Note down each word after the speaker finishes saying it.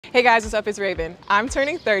Hey guys, what's up? It's Raven. I'm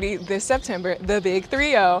turning 30 this September, the big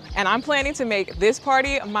 3-0, and I'm planning to make this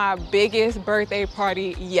party my biggest birthday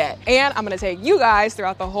party yet. And I'm gonna take you guys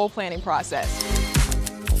throughout the whole planning process.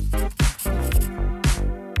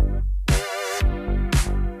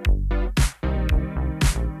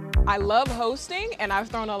 I love hosting and I've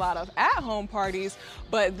thrown a lot of at-home parties,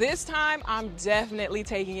 but this time I'm definitely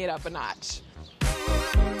taking it up a notch.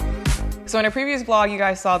 So in a previous vlog, you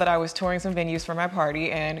guys saw that I was touring some venues for my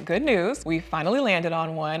party, and good news, we finally landed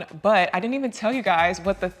on one, but I didn't even tell you guys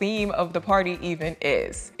what the theme of the party even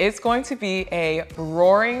is. It's going to be a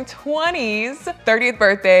Roaring 20s 30th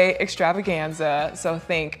birthday extravaganza. So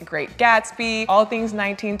think Great Gatsby, all things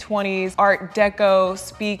 1920s, Art Deco,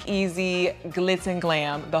 speakeasy, glitz and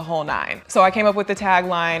glam, the whole nine. So I came up with the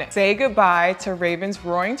tagline, say goodbye to Raven's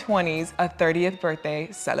Roaring 20s, a 30th birthday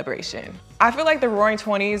celebration. I feel like the Roaring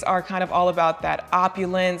 20s are kind of all about that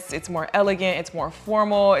opulence. It's more elegant, it's more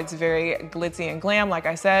formal, it's very glitzy and glam, like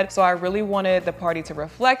I said. So I really wanted the party to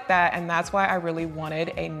reflect that, and that's why I really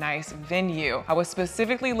wanted a nice venue. I was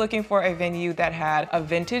specifically looking for a venue that had a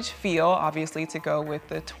vintage feel, obviously to go with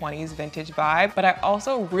the 20s vintage vibe, but I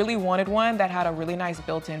also really wanted one that had a really nice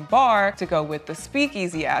built-in bar to go with the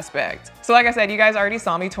speakeasy aspect. So like I said, you guys already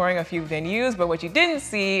saw me touring a few venues, but what you didn't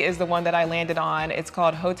see is the one that I landed on. It's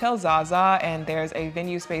called Hotel Zaza, and there's a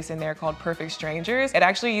venue space in there called Perfect Strangers. It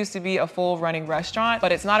actually used to be a full running restaurant, but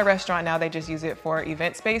it's not a restaurant now. They just use it for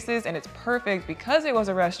event spaces, and it's perfect because it was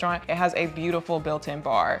a restaurant. It has a beautiful built-in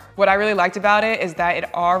bar. What I really liked about it is that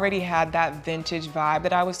it already had that vintage vibe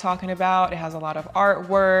that I was talking about. It has a lot of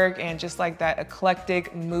artwork and just like that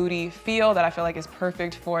eclectic, moody feel that I feel like is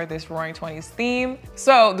perfect for this Roaring 20s theme.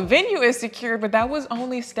 So the venue is secure, but that was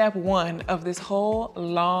only step one of this whole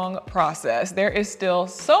long process. There is still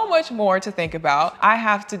so much more to think about. I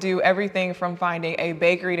have to do everything from finding a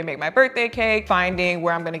bakery to make my birthday cake, finding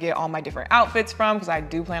where I'm gonna get all my different outfits from, because I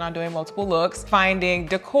do plan on doing multiple looks, finding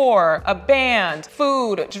decor, a band,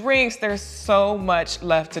 food, drinks. There's so much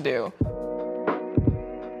left to do.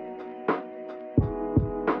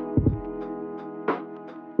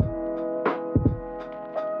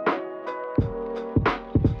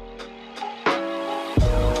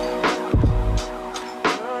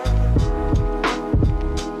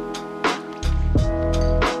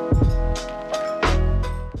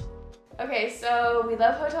 So we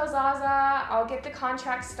love Hotel Zaza. I'll get the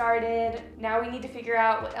contract started. Now we need to figure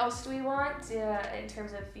out what else do we want in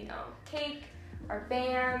terms of, you know, cake, our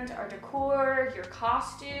band, our decor, your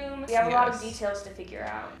costume. We have a lot of details to figure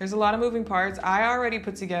out. There's a lot of moving parts. I already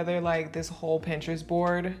put together like this whole Pinterest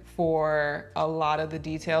board for a lot of the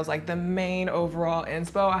details, like the main overall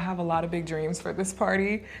inspo. I have a lot of big dreams for this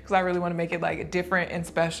party because I really want to make it like different and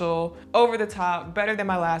special, over the top, better than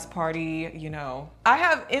my last party, you know. I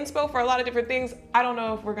have inspo for a lot of different things. I don't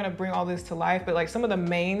know if we're gonna bring all this to life, but like some of the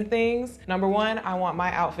main things. Number one, I want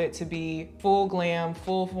my outfit to be full glam,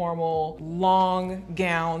 full formal, long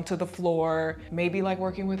gown to the floor, maybe like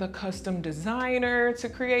working with a custom designer to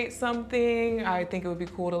create something. I think it would be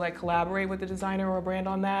cool to like collaborate with a designer or a brand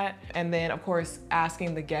on that. And then of course,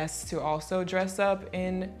 asking the guests to also dress up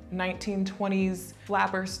in 1920s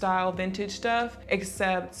flapper style vintage stuff,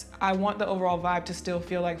 except I want the overall vibe to still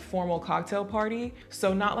feel like formal cocktail party.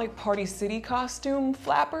 So not like Party City costume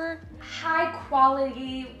flapper. High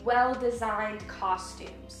quality, well-designed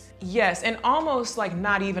costumes. Yes, and almost like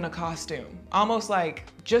not even a costume. Almost like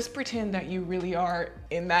just pretend that you really are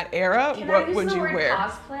in that era. What would you wear?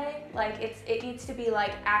 Cosplay? Like it needs to be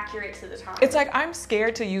like accurate to the time. It's like I'm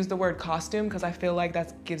scared to use the word costume because I feel like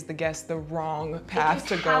that gives the guests the wrong path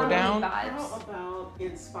to go down. How about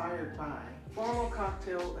inspired by? Formal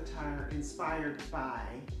cocktail attire inspired by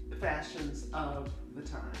the fashions of the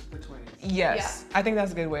time, the 20s. Yes, yeah. I think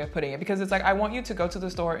that's a good way of putting it, because it's like I want you to go to the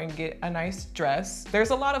store and get a nice dress.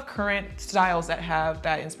 There's a lot of current styles that have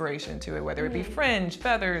that inspiration to it, whether it be fringe,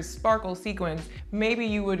 feathers, sparkle, sequins. Maybe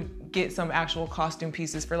you would get some actual costume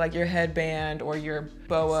pieces for like your headband or your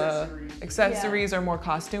boa. Accessories are more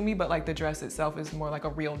costumey, but like the dress itself is more like a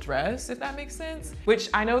real dress, if that makes sense. Which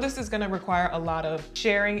I know this is gonna require a lot of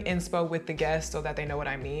sharing inspo with the guests so that they know what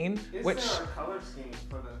I mean. Is there a color scheme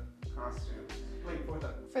for the costume? Wait,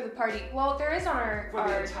 for the party. Well, there is on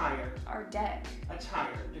the attire. Our deck. Attire.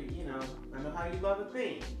 You know, I know how you love a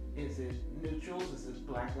theme. Is it neutrals? Is it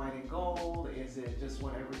black, white, and gold? Is it just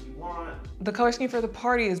whatever you want? The color scheme for the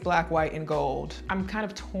party is black, white, and gold. I'm kind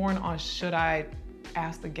of torn on should I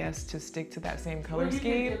ask the guests to stick to that same color Well, you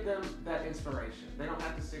scheme. can give them that inspiration. They don't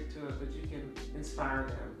have to stick to it, but you can inspire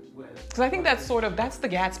them with. Because I think that's the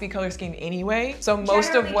Gatsby color scheme anyway. So most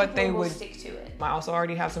Generally, of what people they will would stick to it. I also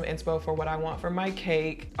already have some inspo for what I want for my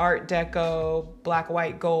cake. Art deco, black,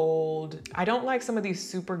 white, gold. I don't like some of these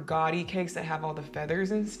super gaudy cakes that have all the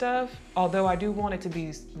feathers and stuff. Although I do want it to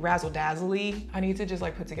be razzle-dazzly. I need to just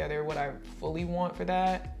like put together what I fully want for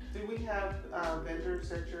that. Do we have vendors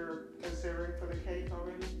that you're considering for the cake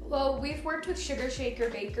already? Well, we've worked with Sugar Shaker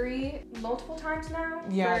Bakery multiple times now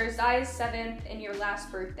Yeah. for Ziya's 7th and your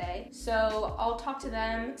last birthday. So I'll talk to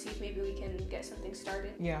them, see if maybe we can get something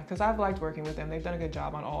started. Yeah, because I've liked working with them. They've done a good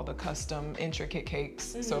job on all the custom, intricate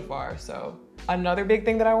cakes so far. So another big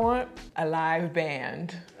thing that I want, a live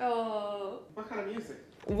band. Oh. What kind of music?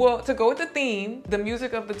 Well, to go with the theme, the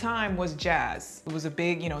music of the time was jazz. It was a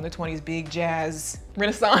big, in the 20s, big jazz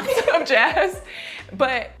renaissance of jazz.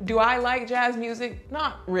 But do I like jazz music?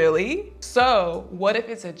 Not really. So what if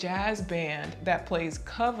it's a jazz band that plays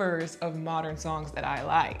covers of modern songs that I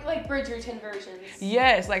like? Like Bridgerton versions.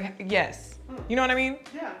 Yes, yes. You know what I mean?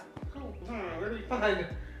 Yeah, cool. Where do you find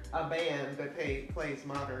a band that plays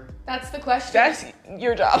modern? That's the question. That's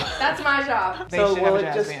your job. That's my job. They So should will have a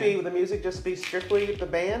it jazz just band. be, the music just be strictly the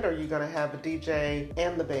band, or are you gonna have a DJ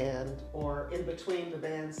and the band, or in between the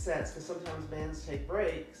band sets? Because sometimes bands take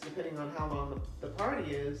breaks, depending on how long the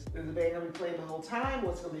party is. Is the band gonna be playing the whole time?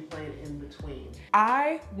 What's gonna be playing in between?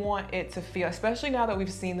 I want it to feel, especially now that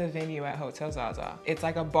we've seen the venue at Hotel Zaza, it's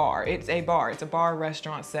like a bar. It's a bar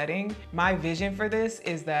restaurant setting. My vision for this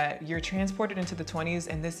is that you're transported into the 20s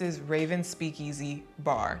and this is Raven's Speakeasy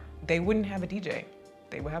Bar. They wouldn't have a DJ.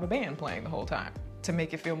 They would have a band playing the whole time to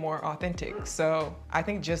make it feel more authentic. So I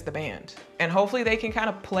think just the band. And hopefully they can kind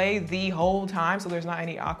of play the whole time so there's not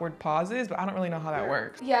any awkward pauses, but I don't really know how that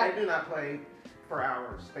works. Yeah. They do not play for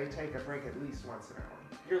hours. They take a break at least once an hour.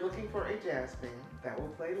 You're looking for a jazz band that will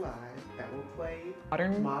play live, that will play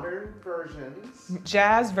modern versions,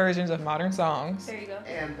 jazz versions of modern songs. There you go.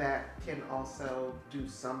 and that can also do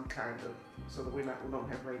some kind of, so that we don't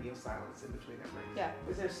have radio silence in between that break. Yeah.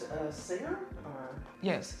 Is there a singer? Or?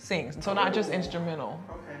 Yes, sings. So not just Oh. instrumental.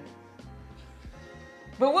 Okay.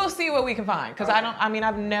 But we'll see what we can find. Because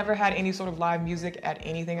I've never had any sort of live music at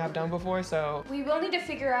anything I've done before, so. We will need to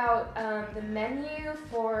figure out the menu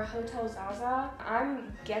for Hotel Zaza.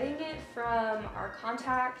 I'm getting it from our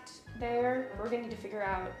contact there. We're gonna need to figure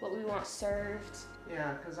out what we want served.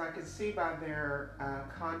 Yeah, because I can see by their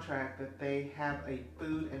contract that they have a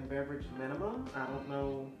food and beverage minimum. I don't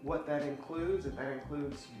know what that includes, if that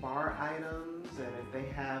includes bar items, and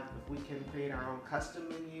if we can create our own custom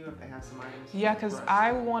menu, if they have some items. Yeah, because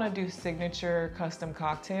I want to do signature custom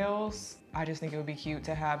cocktails. I just think it would be cute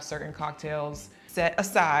to have certain cocktails set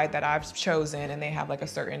aside that I've chosen, and they have like a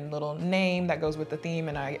certain little name that goes with the theme,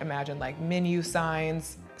 and I imagine like menu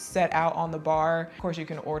signs set out on the bar. Of course, you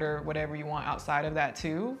can order whatever you want outside of that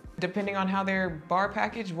too, depending on how their bar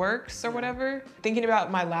package works or whatever. Thinking about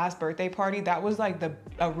my last birthday party, that was like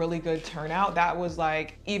a really good turnout. That was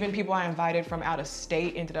like, even people I invited from out of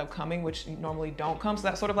state ended up coming, which normally don't come. So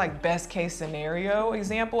that's sort of like best case scenario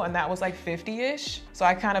example, and that was like 50-ish. So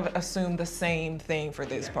I kind of assumed the same thing for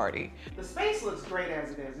this party. The space looks great as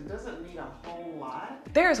it is. It doesn't need a whole lot.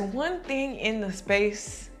 There's one thing in the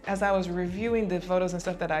space, as I was reviewing the photos and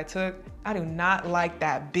stuff that I took, I do not like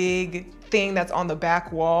that big thing that's on the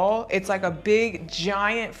back wall. It's like a big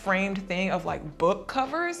giant framed thing of like book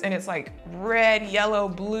covers, and it's like red, yellow,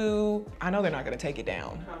 blue. I know they're not gonna take it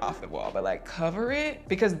down off the wall, but like cover it,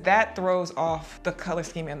 because that throws off the color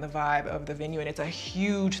scheme and the vibe of the venue, and it's a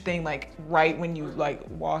huge thing like right when you like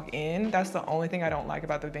walk in. That's the only thing I don't like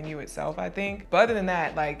about the venue itself, I think. But other than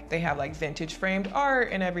that, like they have like vintage framed art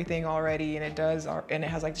and everything already, and it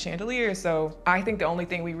has like the chandelier. So I think the only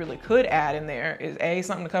thing we really could add in there is A,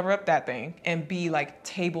 something to cover up that thing, and B, like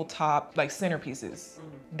tabletop like centerpieces.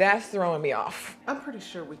 That's throwing me off. I'm pretty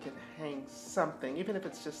sure we can hang something, even if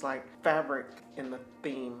it's just like fabric in the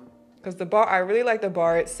theme. Because the bar, I really like the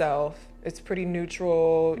bar itself. It's pretty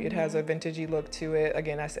neutral. It has a vintagey look to it.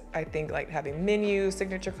 Again, I think like having menus,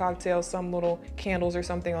 signature cocktails, some little candles or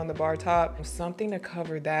something on the bar top, something to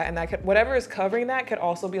cover that. And that could, whatever is covering that could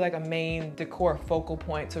also be like a main decor focal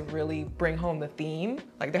point to really bring home the theme.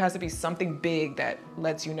 Like there has to be something big that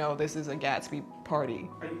lets you know this is a Gatsby party.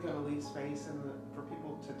 Are you gonna leave space for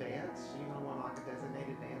people to dance? Are you gonna want like a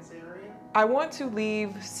designated dance area? I want to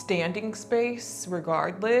leave standing space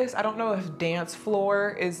regardless. I don't know if dance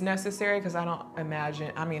floor is necessary, because I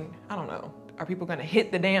don't know. Are people gonna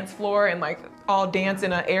hit the dance floor and like all dance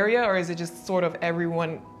in an area, or is it just sort of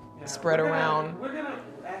everyone spread around? We're gonna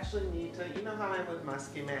actually need to, you know how I am with my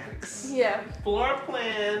schematics. Yeah. Floor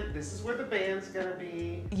plan, this is where the band's gonna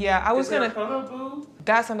be. Yeah, I was Is there gonna. a photo booth?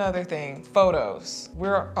 That's another thing, photos.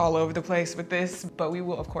 We're all over the place with this, but we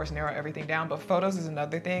will of course narrow everything down, but photos is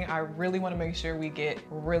another thing. I really wanna make sure we get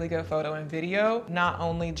really good photo and video, not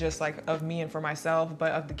only just like of me and for myself,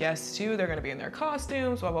 but of the guests too. They're gonna be in their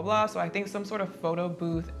costumes, blah, blah, blah. So I think some sort of photo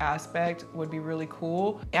booth aspect would be really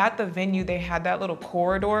cool. At the venue, they had that little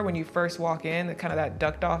corridor when you first walk in, kind of that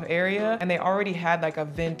ducked off area, and they already had like a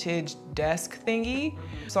vintage desk thingy.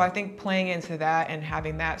 So I think playing into that and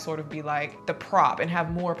having that sort of be like the prop and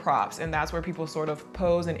have more props, and that's where people sort of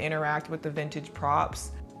pose and interact with the vintage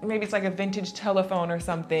props. Maybe it's like a vintage telephone or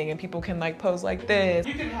something and people can like pose like this.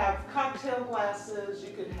 You could have cocktail glasses,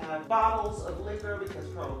 you could have bottles of liquor because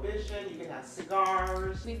prohibition, you could have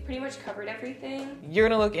cigars. We've pretty much covered everything. You're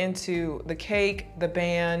gonna look into the cake, the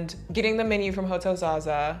band, getting the menu from Hotel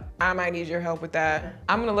Zaza. I might need your help with that.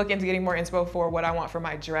 I'm gonna look into getting more inspo for what I want for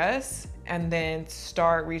my dress and then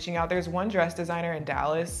start reaching out. There's one dress designer in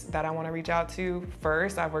Dallas that I wanna reach out to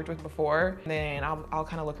first, I've worked with before. And then I'll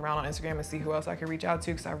kind of look around on Instagram and see who else I can reach out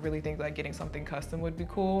to, because I really think like getting something custom would be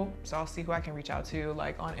cool. So I'll see who I can reach out to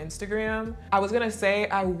like on Instagram. I was gonna say,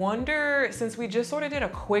 I wonder, since we just sort of did a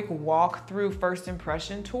quick walk through first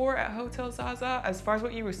impression tour at Hotel Zaza, as far as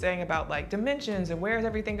what you were saying about like dimensions and where is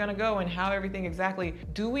everything gonna go and how everything exactly,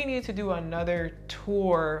 do we need to do another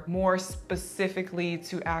tour more specifically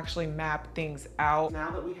to actually map things out?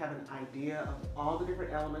 Now that we have an idea of all the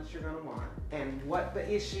different elements you're gonna want and what the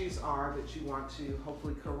issues are that you want to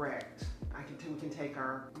hopefully correct, we can take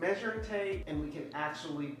our measuring tape and we can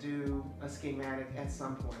actually do a schematic at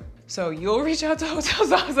some point. So you'll reach out to Hotel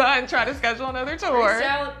Zaza and try to schedule another tour. Reach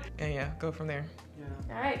out. And yeah, go from there.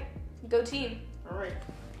 Yeah. All right, go team. All right.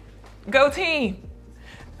 Go team!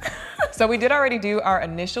 So we did already do our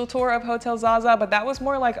initial tour of Hotel Zaza, but that was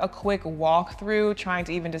more like a quick walkthrough, trying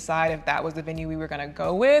to even decide if that was the venue we were gonna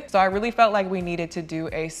go with. So I really felt like we needed to do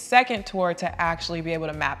a second tour to actually be able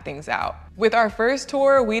to map things out. With our first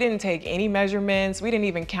tour, we didn't take any measurements. We didn't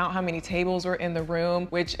even count how many tables were in the room,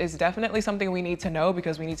 which is definitely something we need to know,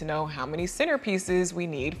 because we need to know how many centerpieces we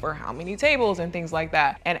need for how many tables and things like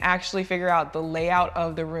that, and actually figure out the layout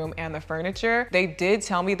of the room and the furniture. They did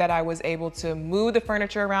tell me that I was able to move the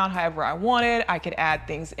furniture around however I wanted. I could add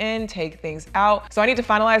things in, take things out. So I need to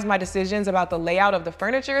finalize my decisions about the layout of the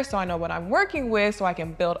furniture so I know what I'm working with, so I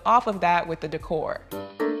can build off of that with the decor.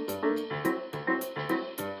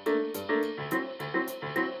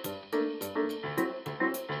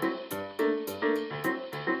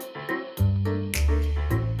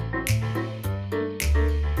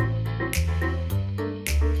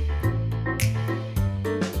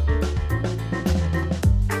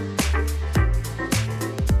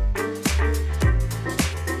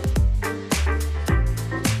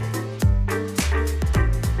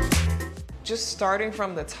 Just starting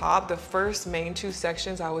from the top, the first main two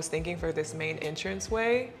sections I was thinking for this main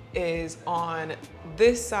entranceway is on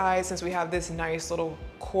this side, since we have this nice little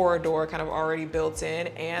corridor kind of already built in,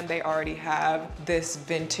 and they already have this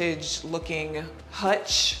vintage looking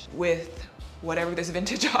hutch with whatever this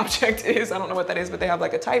vintage object is. I don't know what that is, but they have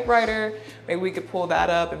like a typewriter. Maybe we could pull that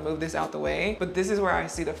up and move this out the way. But this is where I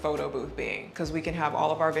see the photo booth being, because we can have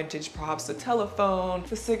all of our vintage props, the telephone,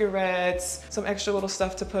 the cigarettes, some extra little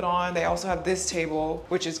stuff to put on. They also have this table,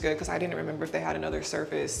 which is good because I didn't remember if they had another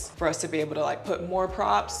surface for us to be able to like put more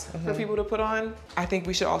props for people to put on. I think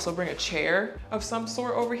we should also bring a chair of some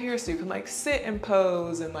sort over here so you can like sit and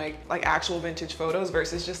pose and like actual vintage photos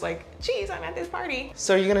versus just like, geez, I'm at this party.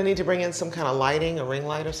 So you're gonna need to bring in some kind of lighting, a ring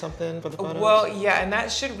light or something for the photos? Well, yeah, and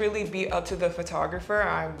that should really be up to the photographer.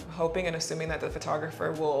 I'm hoping and assuming that the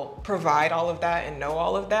photographer will provide all of that and know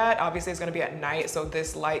all of that. Obviously, it's gonna be at night, so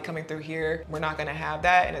this light coming through here, we're not gonna have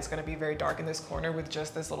that, and it's gonna be very dark in this corner with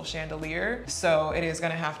just this little chandelier. So it is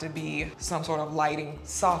gonna have to be some sort of lighting,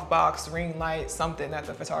 softbox, ring light, something that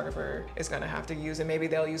the photographer is gonna have to use, and maybe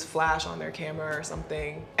they'll use flash on their camera or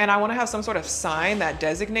something. And I wanna have some sort of sign that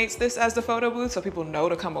designates this as the photo booth so people know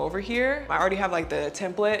to come over here. I already have like the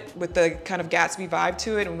template with the kind of Gatsby vibe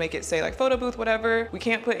to it and make it say like photo booth, whatever. We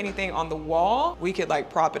can't put anything on the wall. We could like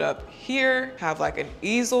prop it up here, have like an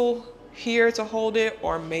easel here to hold it,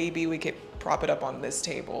 or maybe we could prop it up on this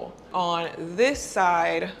table. On this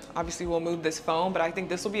side, obviously we'll move this phone, but I think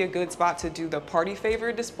this will be a good spot to do the party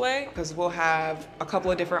favor display because we'll have a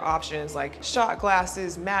couple of different options like shot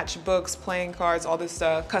glasses, matchbooks, playing cards, all this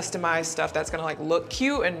stuff, customized stuff that's gonna like look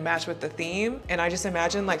cute and match with the theme. And I just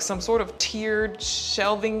imagine like some sort of tiered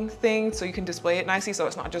shelving thing so you can display it nicely so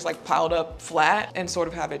it's not just like piled up flat, and sort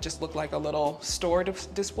of have it just look like a little store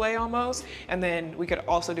display almost. And then we could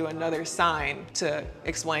also do another sign to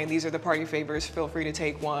explain these are the party favors, feel free to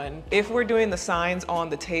take one. If we're doing the signs on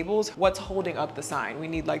the tables, what's holding up the sign? We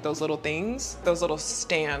need like those little things, those little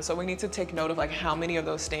stands. So we need to take note of like how many of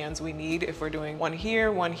those stands we need if we're doing one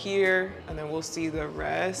here, and then we'll see the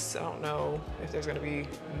rest. I don't know if there's gonna be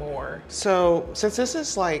more. So since this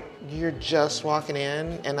is like you're just walking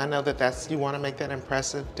in, and I know that you want to make that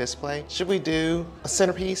impressive display, should we do a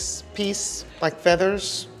centerpiece piece like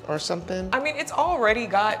feathers or something? I mean, it's already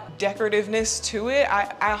got decorativeness to it.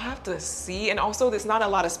 I'll have to see. And also there's not a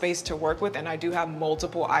lot of space to work with, and I do have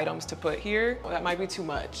multiple items to put here. Well, that might be too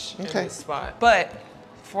much in this spot. But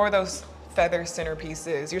for those feather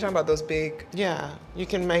centerpieces, you're talking about those big. Yeah, we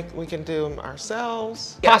can do them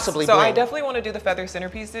ourselves. Yes. Possibly So blue. I definitely want to do the feather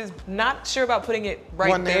centerpieces. Not sure about putting it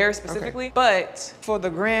right there specifically, but for the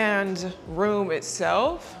grand room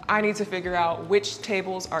itself, I need to figure out which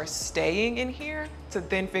tables are staying in here to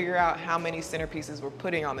then figure out how many centerpieces we're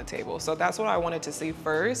putting on the table. So that's what I wanted to see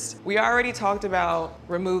first. We already talked about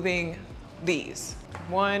removing these.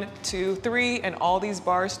 1, 2, 3, and all these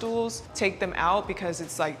bar stools, take them out because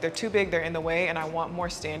it's like they're too big, they're in the way, and I want more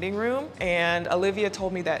standing room. And Olivia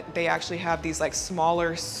told me that they actually have these like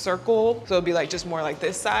smaller circle, so it'll be like just more like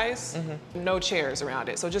this size, no chairs around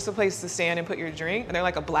it. So just a place to stand and put your drink. And they're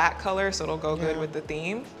like a black color, so it'll go good with the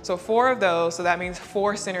theme. So 4 of those, so that means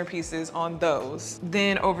 4 centerpieces on those.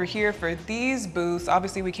 Then over here for these booths,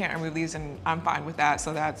 obviously we can't remove these and I'm fine with that.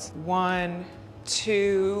 So that's 1,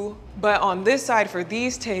 2, but on this side for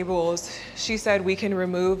these tables, she said we can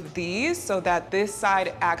remove these so that this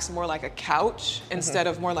side acts more like a couch instead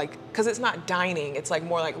of more like, because it's not dining, it's like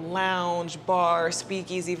more like lounge, bar,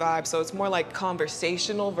 speakeasy vibe. So it's more like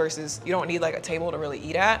conversational versus you don't need like a table to really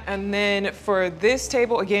eat at. And then for this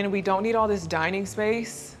table, again, we don't need all this dining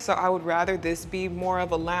space. So I would rather this be more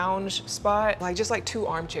of a lounge spot, like just like 2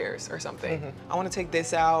 armchairs or something. I want to take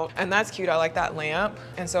this out, and that's cute. I like that lamp.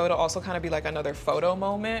 And so it'll also kind of be like another photo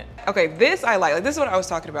moment. Okay, this I like this is what I was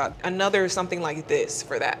talking about. Another something like this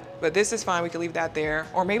for that. But this is fine, we can leave that there.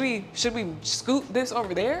 Or maybe, should we scoot this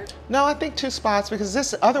over there? No, I think 2 spots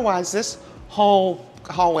because otherwise this whole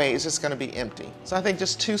hallway is just gonna be empty. So I think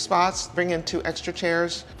just 2 spots, bring in 2 extra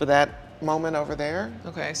chairs for that moment over there.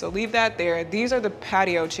 Okay, so leave that there. These are the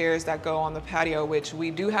patio chairs that go on the patio, which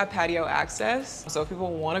we do have patio access. So if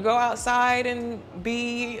people want to go outside and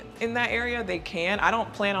be in that area, they can. I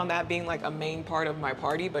don't plan on that being like a main part of my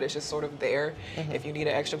party, but it's just sort of there if you need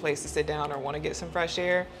an extra place to sit down or want to get some fresh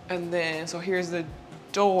air. And then, so here's the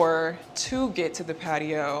door to get to the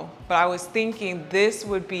patio, but I was thinking this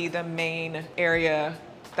would be the main area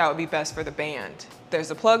that would be best for the band. There's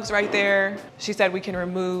the plugs right there. She said we can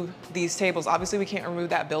remove these tables. Obviously we can't remove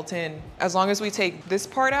that built in. As long as we take this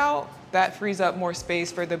part out, that frees up more space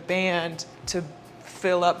for the band to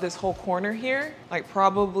fill up this whole corner here, like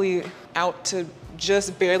probably out to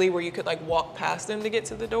just barely where you could like walk past them to get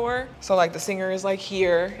to the door. So like the singer is like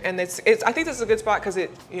here, and it's I think this is a good spot because it,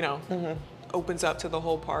 you know, opens up to the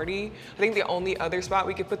whole party. I think the only other spot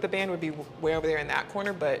we could put the band would be way over there in that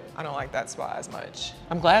corner, but I don't like that spot as much.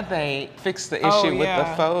 I'm glad they fixed the issue with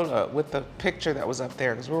the photo, with the picture that was up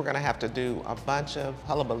there, because we were gonna have to do a bunch of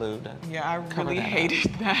hullabaloo to I really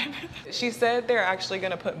hated that. She said they're actually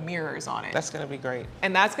gonna put mirrors on it. That's gonna be great.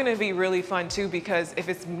 And that's gonna be really fun too, because if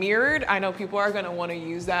it's mirrored, I know people are gonna wanna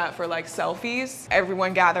use that for like selfies.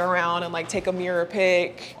 Everyone gather around and like take a mirror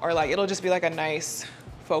pic, or like it'll just be like a nice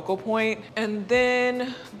focal point. And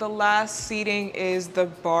then the last seating is the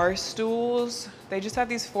bar stools. They just have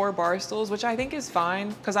these 4 bar stools, which I think is fine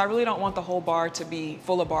because I really don't want the whole bar to be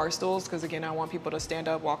full of bar stools because again, I want people to stand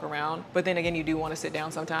up, walk around. But then again, you do want to sit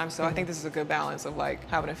down sometimes. So I think this is a good balance of like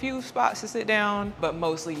having a few spots to sit down, but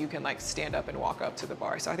mostly you can like stand up and walk up to the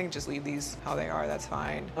bar. So I think just leave these how they are, that's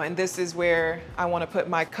fine. And this is where I want to put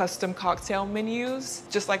my custom cocktail menus,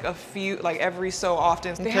 just like a few, like every so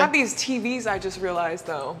often. They have these TVs, I just realized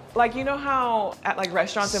though. Like, you know how at like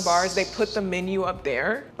restaurants and bars, they put the menu up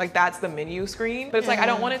there? Like that's the menu screen. But it's like, I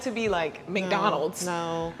don't want it to be like McDonald's.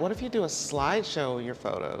 No. What if you do a slideshow of your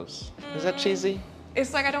photos? Is that cheesy?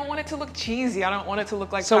 It's like I don't want it to look cheesy. I don't want it to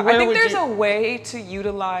look like. So I think there's a way to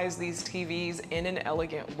utilize these TVs in an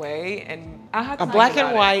elegant way, and I have to a black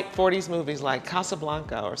and white 40s movies like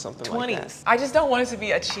Casablanca or something like that. 20s. I just don't want it to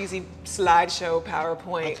be a cheesy slideshow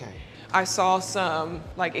PowerPoint. Okay. I saw some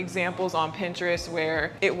like examples on Pinterest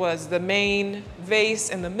where it was the main vase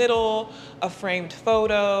in the middle, a framed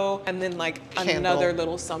photo, and then like another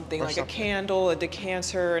little something, like a candle, a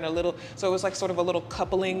decanter, and a little, so it was like sort of a little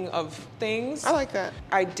coupling of things. I like that.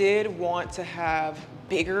 I did want to have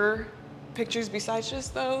bigger pictures besides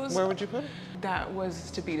just those. Where would you put it? That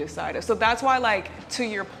was to be decided. So that's why, like, to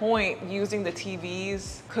your point, using the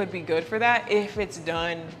TVs could be good for that if it's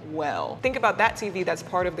done well. Think about that TV that's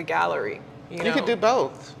part of the gallery. You could do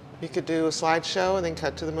both. You could do a slideshow and then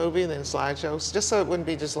cut to the movie and then slideshows, just so it wouldn't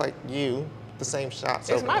be just like you, the same shots.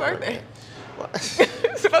 It's my birthday.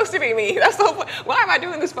 It's supposed to be me. That's the whole point. Why am I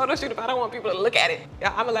doing this photo shoot if I don't want people to look at it?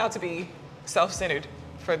 Yeah, I'm allowed to be self-centered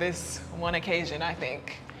for this one occasion, I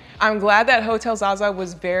think. I'm glad that Hotel Zaza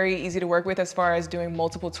was very easy to work with as far as doing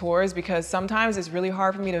multiple tours, because sometimes it's really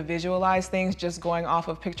hard for me to visualize things just going off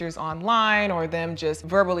of pictures online or them just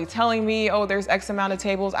verbally telling me, oh, there's X amount of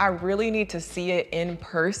tables. I really need to see it in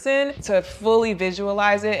person to fully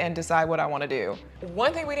visualize it and decide what I want to do.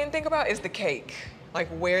 One thing we didn't think about is the cake. Like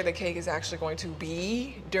where the cake is actually going to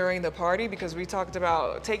be during the party, because we talked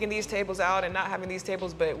about taking these tables out and not having these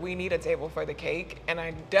tables, but we need a table for the cake. And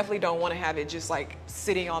I definitely don't want to have it just like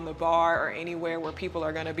sitting on the bar or anywhere where people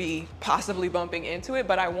are going to be possibly bumping into it,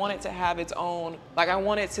 but I want it to have its own, like I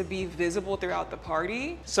want it to be visible throughout the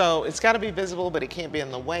party. So it's got to be visible, but it can't be in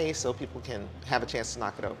the way so people can have a chance to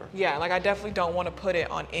knock it over. Yeah, like I definitely don't want to put it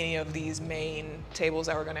on any of these main tables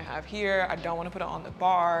that we're going to have here. I don't want to put it on the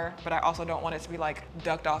bar, but I also don't want it to be like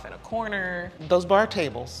ducked off in a corner. Those bar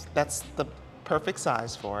tables, that's the perfect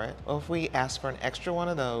size for it. Well, if we ask for an extra one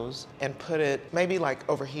of those and put it maybe like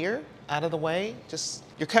over here, out of the way, just,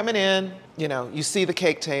 you're coming in, you know, you see the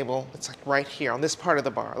cake table, it's like right here on this part of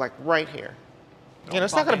the bar, like right here. You know,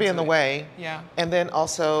 it's not going to be in the way. Yeah. And then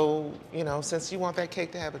also, you know, since you want that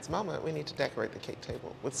cake to have its moment, we need to decorate the cake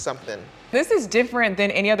table with something. This is different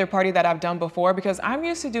than any other party that I've done before, because I'm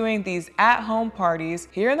used to doing these at-home parties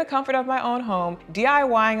here in the comfort of my own home,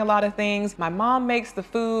 DIYing a lot of things. My mom makes the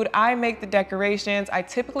food, I make the decorations. I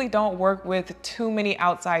typically don't work with too many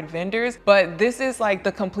outside vendors, but this is like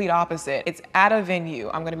the complete opposite. It's at a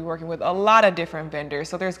venue. I'm going to be working with a lot of different vendors,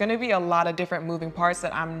 so there's going to be a lot of different moving parts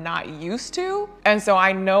that I'm not used to. And so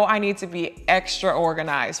I know I need to be extra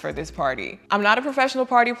organized for this party. I'm not a professional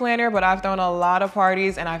party planner, but I've thrown a lot of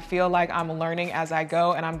parties and I feel like I'm learning as I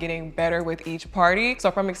go and I'm getting better with each party.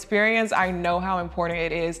 So from experience, I know how important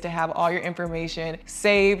it is to have all your information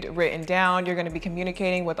saved, written down. You're gonna be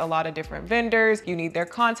communicating with a lot of different vendors. You need their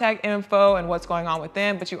contact info and what's going on with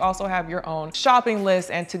them, but you also have your own shopping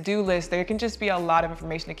list and to-do list. There can just be a lot of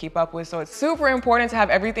information to keep up with. So it's super important to have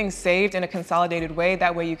everything saved in a consolidated way.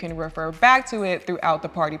 That way you can refer back to it throughout the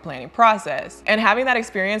party planning process. And having that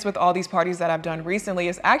experience with all these parties that I've done recently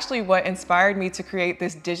is actually what inspired me to create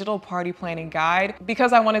this digital party planning guide,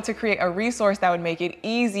 because I wanted to create a resource that would make it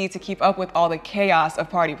easy to keep up with all the chaos of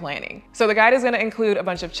party planning. So the guide is going to include a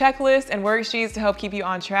bunch of checklists and worksheets to help keep you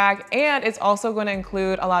on track, and it's also going to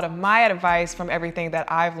include a lot of my advice from everything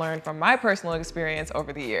that I've learned from my personal experience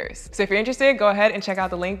over the years. So if you're interested, go ahead and check out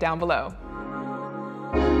the link down below.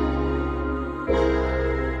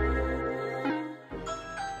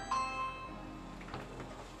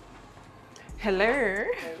 Hello.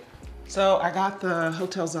 So I got the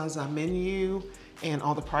Hotel Zaza menu and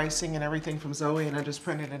all the pricing and everything from Zoe, and I just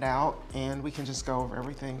printed it out and we can just go over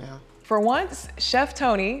everything now. For once, Chef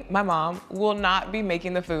Tony, my mom, will not be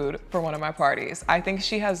making the food for one of my parties. I think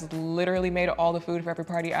she has literally made all the food for every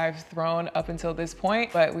party I've thrown up until this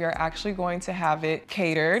point, but we are actually going to have it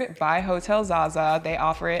catered by Hotel Zaza. They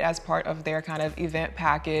offer it as part of their kind of event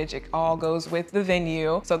package. It all goes with the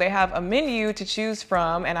venue. So they have a menu to choose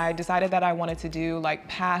from, and I decided that I wanted to do like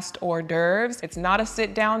past hors d'oeuvres. It's not a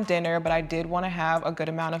sit-down dinner, but I did want to have a good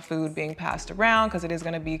amount of food being passed around because it is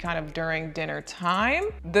going to be kind of during dinner time.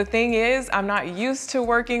 The thing is, I'm not used to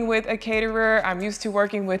working with a caterer. I'm used to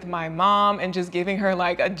working with my mom and just giving her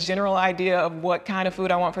like a general idea of what kind of food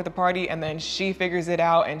I want for the party, and then she figures it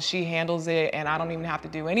out and she handles it and I don't even have to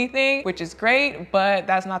do anything, which is great, but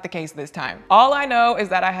that's not the case this time. All I know is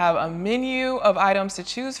that I have a menu of items to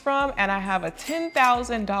choose from and I have a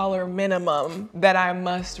 $10,000 minimum that I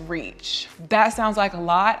must reach. That sounds like a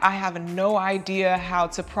lot. I have no idea how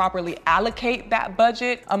to properly allocate that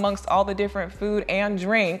budget amongst all the different food and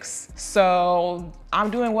drinks. So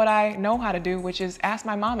I'm doing what I know how to do, which is ask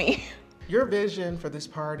my mommy. Your vision for this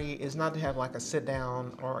party is not to have like a sit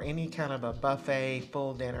down or any kind of a buffet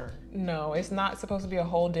full dinner. No, it's not supposed to be a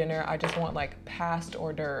whole dinner. I just want like past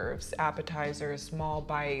hors d'oeuvres, appetizers, small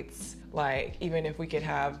bites. Like even if we could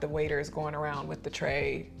have the waiters going around with the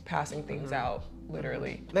tray, passing things out,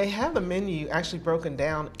 literally. They have the menu actually broken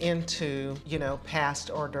down into, you know, past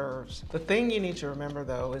hors d'oeuvres. The thing you need to remember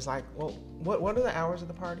though is like, well, what are the hours of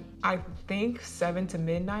the party? I think 7 to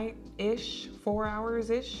midnight-ish, 4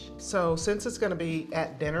 hours-ish. So since it's gonna be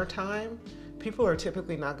at dinner time, people are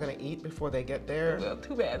typically not gonna eat before they get there. Well,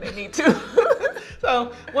 too bad they need to.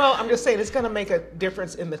 So, well, I'm just saying it's gonna make a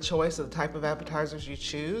difference in the choice of the type of appetizers you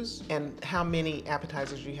choose and how many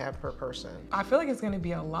appetizers you have per person. I feel like it's gonna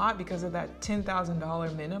be a lot because of that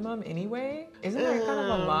 $10,000 minimum anyway. Isn't that kind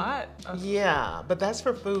of a lot? Yeah, but that's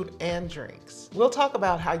for food and drinks. We'll talk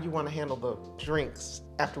about how you wanna handle the drinks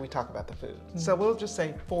after we talk about the food. So we'll just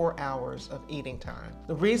say 4 hours of eating time.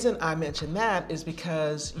 The reason I mention that is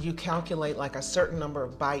because you calculate like a certain number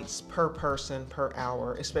of bites per person per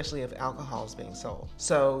hour, especially if alcohol is being sold.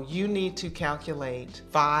 So you need to calculate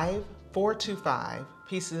 4 to 5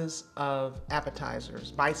 pieces of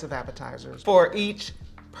appetizers, bites of appetizers for each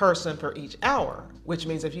person for each hour, which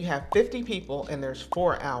means if you have 50 people and there's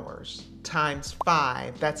 4 hours times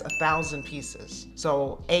 5, that's 1,000 pieces.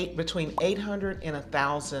 So between 800 and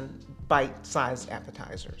 1,000 bite-sized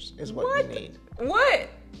appetizers is what you need. What?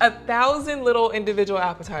 1,000 little individual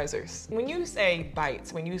appetizers. When you say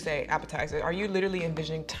bites, when you say appetizers, are you literally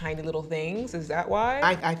envisioning tiny little things? Is that why?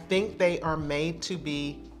 I think they are made to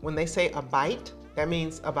be, when they say a bite, that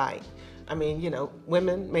means a bite. I mean, you know,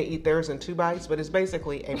 women may eat theirs in 2 bites, but it's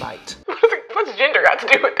basically a bite. What's gender got to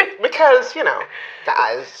do with it? Because, you know,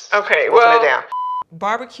 guys. Okay, well, it down.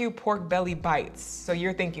 Barbecue pork belly bites. So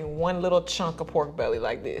you're thinking one little chunk of pork belly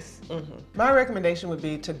like this. My recommendation would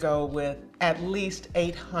be to go with at least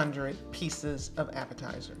 800 pieces of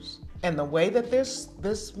appetizers. And the way that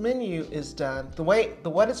this menu is done,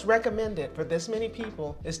 what is recommended for this many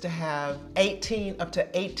people is to have up to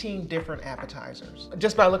 18 different appetizers.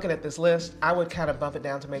 Just by looking at this list, I would kind of bump it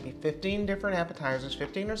down to maybe 15 different appetizers,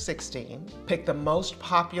 15 or 16. Pick the most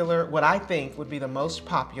popular, what I think would be the most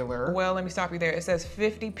popular. Well, let me stop you there. It says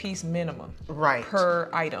 50 piece minimum. Right. Per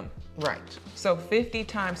item. Right. So 50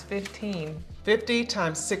 times 15. 50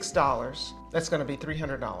 times $6, that's gonna be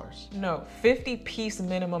 $300. No, 50 piece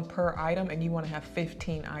minimum per item, and you wanna have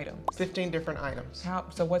 15 items. 15 different items.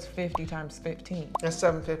 So what's 50 times 15? That's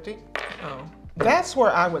 $750. Oh. That's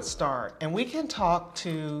where I would start. And we can talk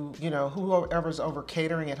to, you know, whoever's over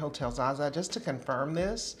catering at Hotel Zaza just to confirm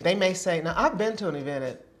this. They may say, now I've been to an event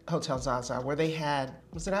at Hotel Zaza where they had,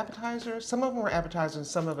 was it appetizers? Some of them were appetizers,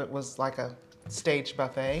 some of it was like a staged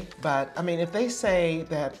buffet. But I mean, if they say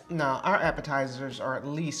that, no, our appetizers are at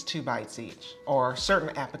least 2 bites each, or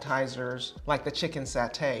certain appetizers like the chicken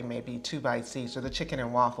satay may be 2 bites each, or the chicken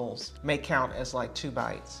and waffles may count as like 2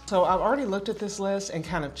 bites. So I've already looked at this list and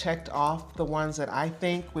kind of checked off the ones that I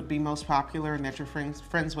think would be most popular and that your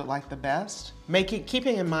friends would like the best.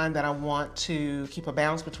 Keeping in mind that I want to keep a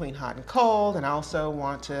balance between hot and cold, and I also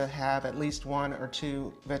want to have at least 1 or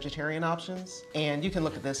 2 vegetarian options. And you can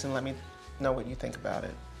look at this and let me know what you think about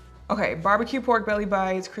it. Okay, barbecue pork belly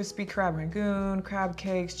bites, crispy crab rangoon, crab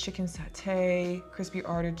cakes, chicken satay, crispy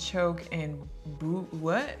artichoke, and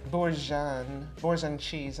Bourgeon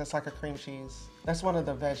cheese. That's like a cream cheese. That's one of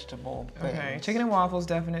the vegetable things. Okay, chicken and waffles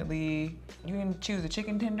definitely. You can choose a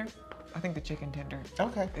chicken tender. I think the chicken tender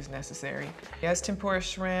is necessary. Yes, tempura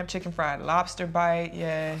shrimp, chicken fried lobster bite,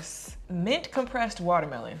 yes. Mint compressed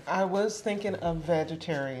watermelon. I was thinking of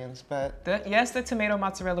vegetarians, but... Yes, the tomato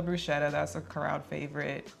mozzarella bruschetta, that's a crowd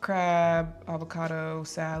favorite. Crab, avocado,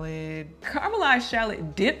 salad. Caramelized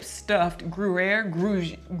shallot dip stuffed Gruyere.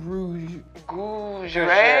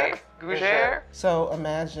 So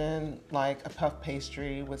imagine like a puff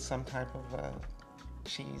pastry with some type of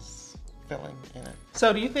cheese filling in it.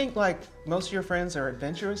 So do you think like most of your friends are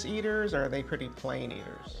adventurous eaters, or are they pretty plain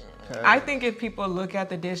eaters? I think if people look at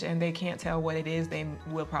the dish and they can't tell what it is, they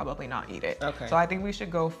will probably not eat it. Okay. So I think we should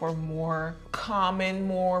go for more common,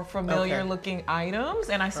 more familiar looking items.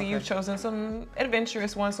 And I see you've chosen some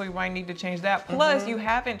adventurous ones, so we might need to change that. Plus, you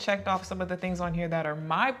haven't checked off some of the things on here that are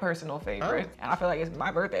my personal favorites. And I feel like it's my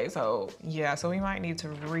birthday, so yeah, so we might need to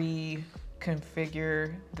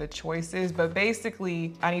reconfigure the choices. But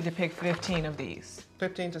basically, I need to pick 15 of these.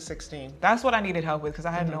 15 to 16. That's what I needed help with because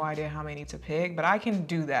I had no idea how many to pick, but I can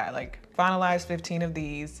do that. Like finalize 15 of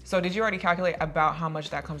these. So did you already calculate about how much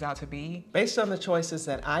that comes out to be? Based on the choices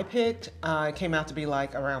that I picked, it came out to be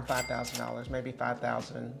like around $5,000, maybe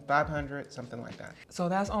 5,500, something like that. So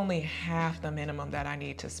that's only half the minimum that I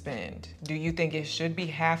need to spend. Do you think it should be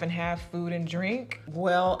half and half food and drink?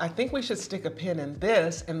 Well, I think we should stick a pin in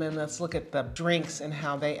this and then let's look at the drinks and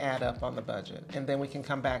how they add up on the budget. And then we can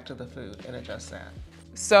come back to the food and adjust that.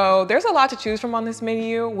 So there's a lot to choose from on this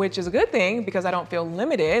menu, which is a good thing because I don't feel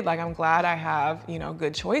limited. Like I'm glad I have, you know,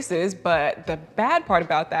 good choices. But the bad part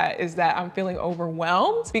about that is that I'm feeling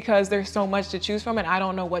overwhelmed because there's so much to choose from and I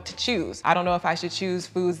don't know what to choose. I don't know if I should choose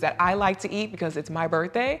foods that I like to eat because it's my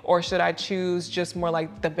birthday, or should I choose just more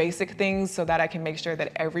like the basic things so that I can make sure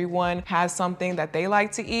that everyone has something that they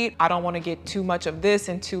like to eat. I don't want to get too much of this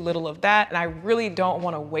and too little of that. And I really don't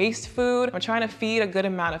want to waste food. I'm trying to feed a good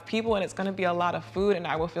amount of people and it's going to be a lot of food. And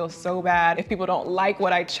I will feel so bad if people don't like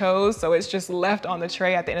what I chose, so it's just left on the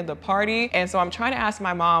tray at the end of the party. And so I'm trying to ask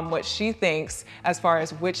my mom what she thinks as far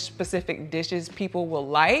as which specific dishes people will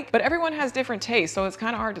like, but everyone has different tastes, so it's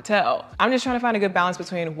kind of hard to tell. I'm just trying to find a good balance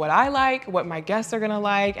between what I like, what my guests are gonna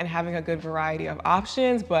like, and having a good variety of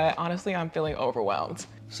options, but honestly, I'm feeling overwhelmed.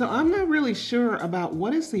 So I'm not really sure about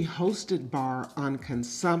what is the hosted bar on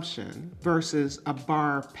consumption versus a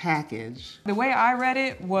bar package. The way I read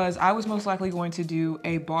it was I was most likely going to do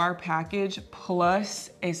a bar package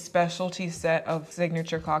plus a specialty set of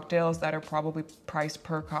signature cocktails that are probably priced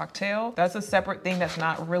per cocktail. That's a separate thing that's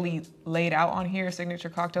not really laid out on here, signature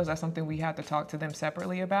cocktails. That's something we have to talk to them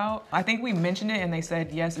separately about. I think we mentioned it and they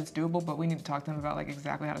said, yes, it's doable, but we need to talk to them about like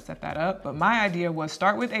exactly how to set that up. But my idea was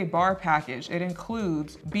start with a bar package. It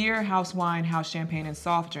includes beer, house wine, house champagne, and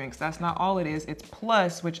soft drinks. That's not all it is. It's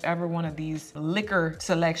plus whichever one of these liquor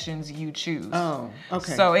selections you choose. Oh,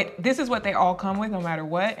 okay. So this is what they all come with no matter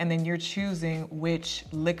what, and then you're choosing which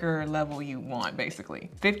liquor level you want,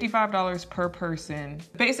 basically. $55 per person,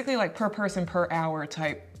 basically like per person per hour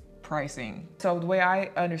type pricing. So the way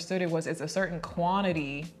I understood it was it's a certain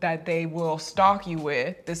quantity that they will stock you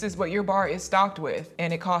with. This is what your bar is stocked with,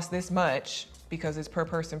 and it costs this much because it's per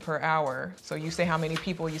person per hour. So you say how many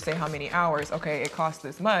people, you say how many hours. Okay, it costs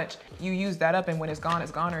this much. You use that up and when it's gone, or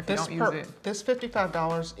if you don't use it. This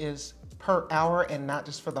 $55 is per hour and not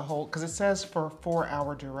just for the whole, because it says for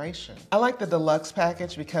 4-hour duration. I like the deluxe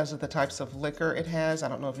package because of the types of liquor it has. I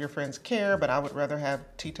don't know if your friends care, but I would rather have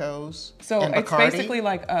Tito's and Bacardi. It's basically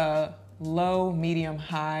like a low, medium,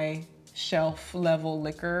 high shelf level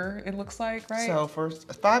liquor, it looks like, right? So for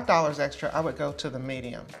 $5 extra, I would go to the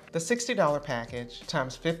medium. The $60 package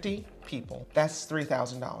times 50 people, that's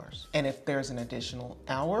 $3,000. And if there's an additional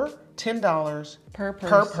hour, $10 per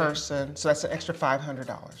person. So that's an extra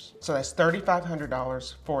 $500. So that's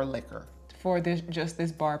 $3,500 for liquor. For just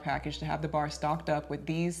this bar package, to have the bar stocked up with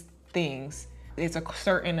these things, it's a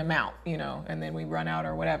certain amount, you know, and then we run out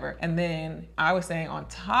or whatever. And then I was saying on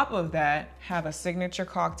top of that, have a signature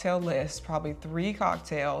cocktail list, probably 3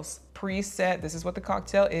 cocktails, preset. This is what the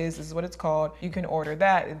cocktail is. This is what it's called. You can order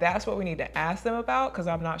that. That's what we need to ask them about because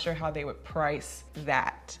I'm not sure how they would price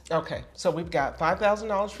that. Okay, so we've got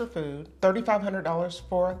 $5,000 for food, $3,500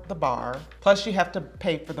 for the bar, plus you have to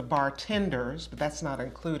pay for the bartenders, but that's not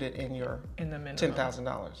included in your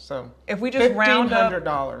 $10,000. So if we just round up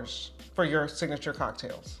 $1,500 for your signature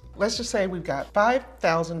cocktails. Let's just say we've got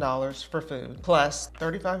 $5,000 for food plus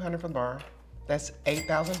 $3,500 for the bar. That's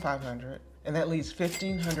 $8,500. And that leaves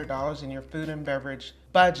 $1,500 in your food and beverage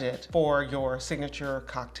budget for your signature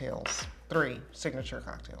cocktails. 3 signature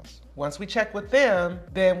cocktails. Once we check with them,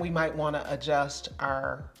 then we might want to adjust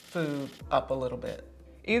our food up a little bit.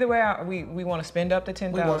 Either way, we want to spend up to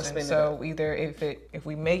 $10,000. So either if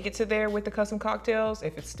we make it to there with the custom cocktails,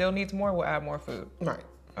 if it still needs more, we'll add more food. Right.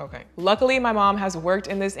 Okay. Luckily, my mom has worked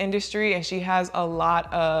in this industry and she has a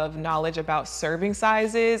lot of knowledge about serving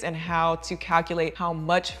sizes and how to calculate how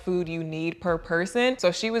much food you need per person. So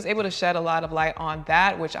she was able to shed a lot of light on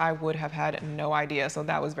that, which I would have had no idea. So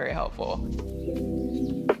that was very helpful.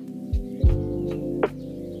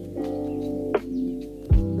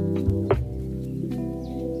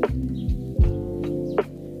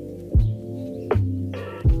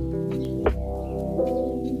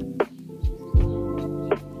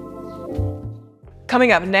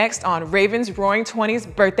 Coming up next on Raven's Roaring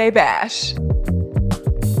 20s Birthday Bash.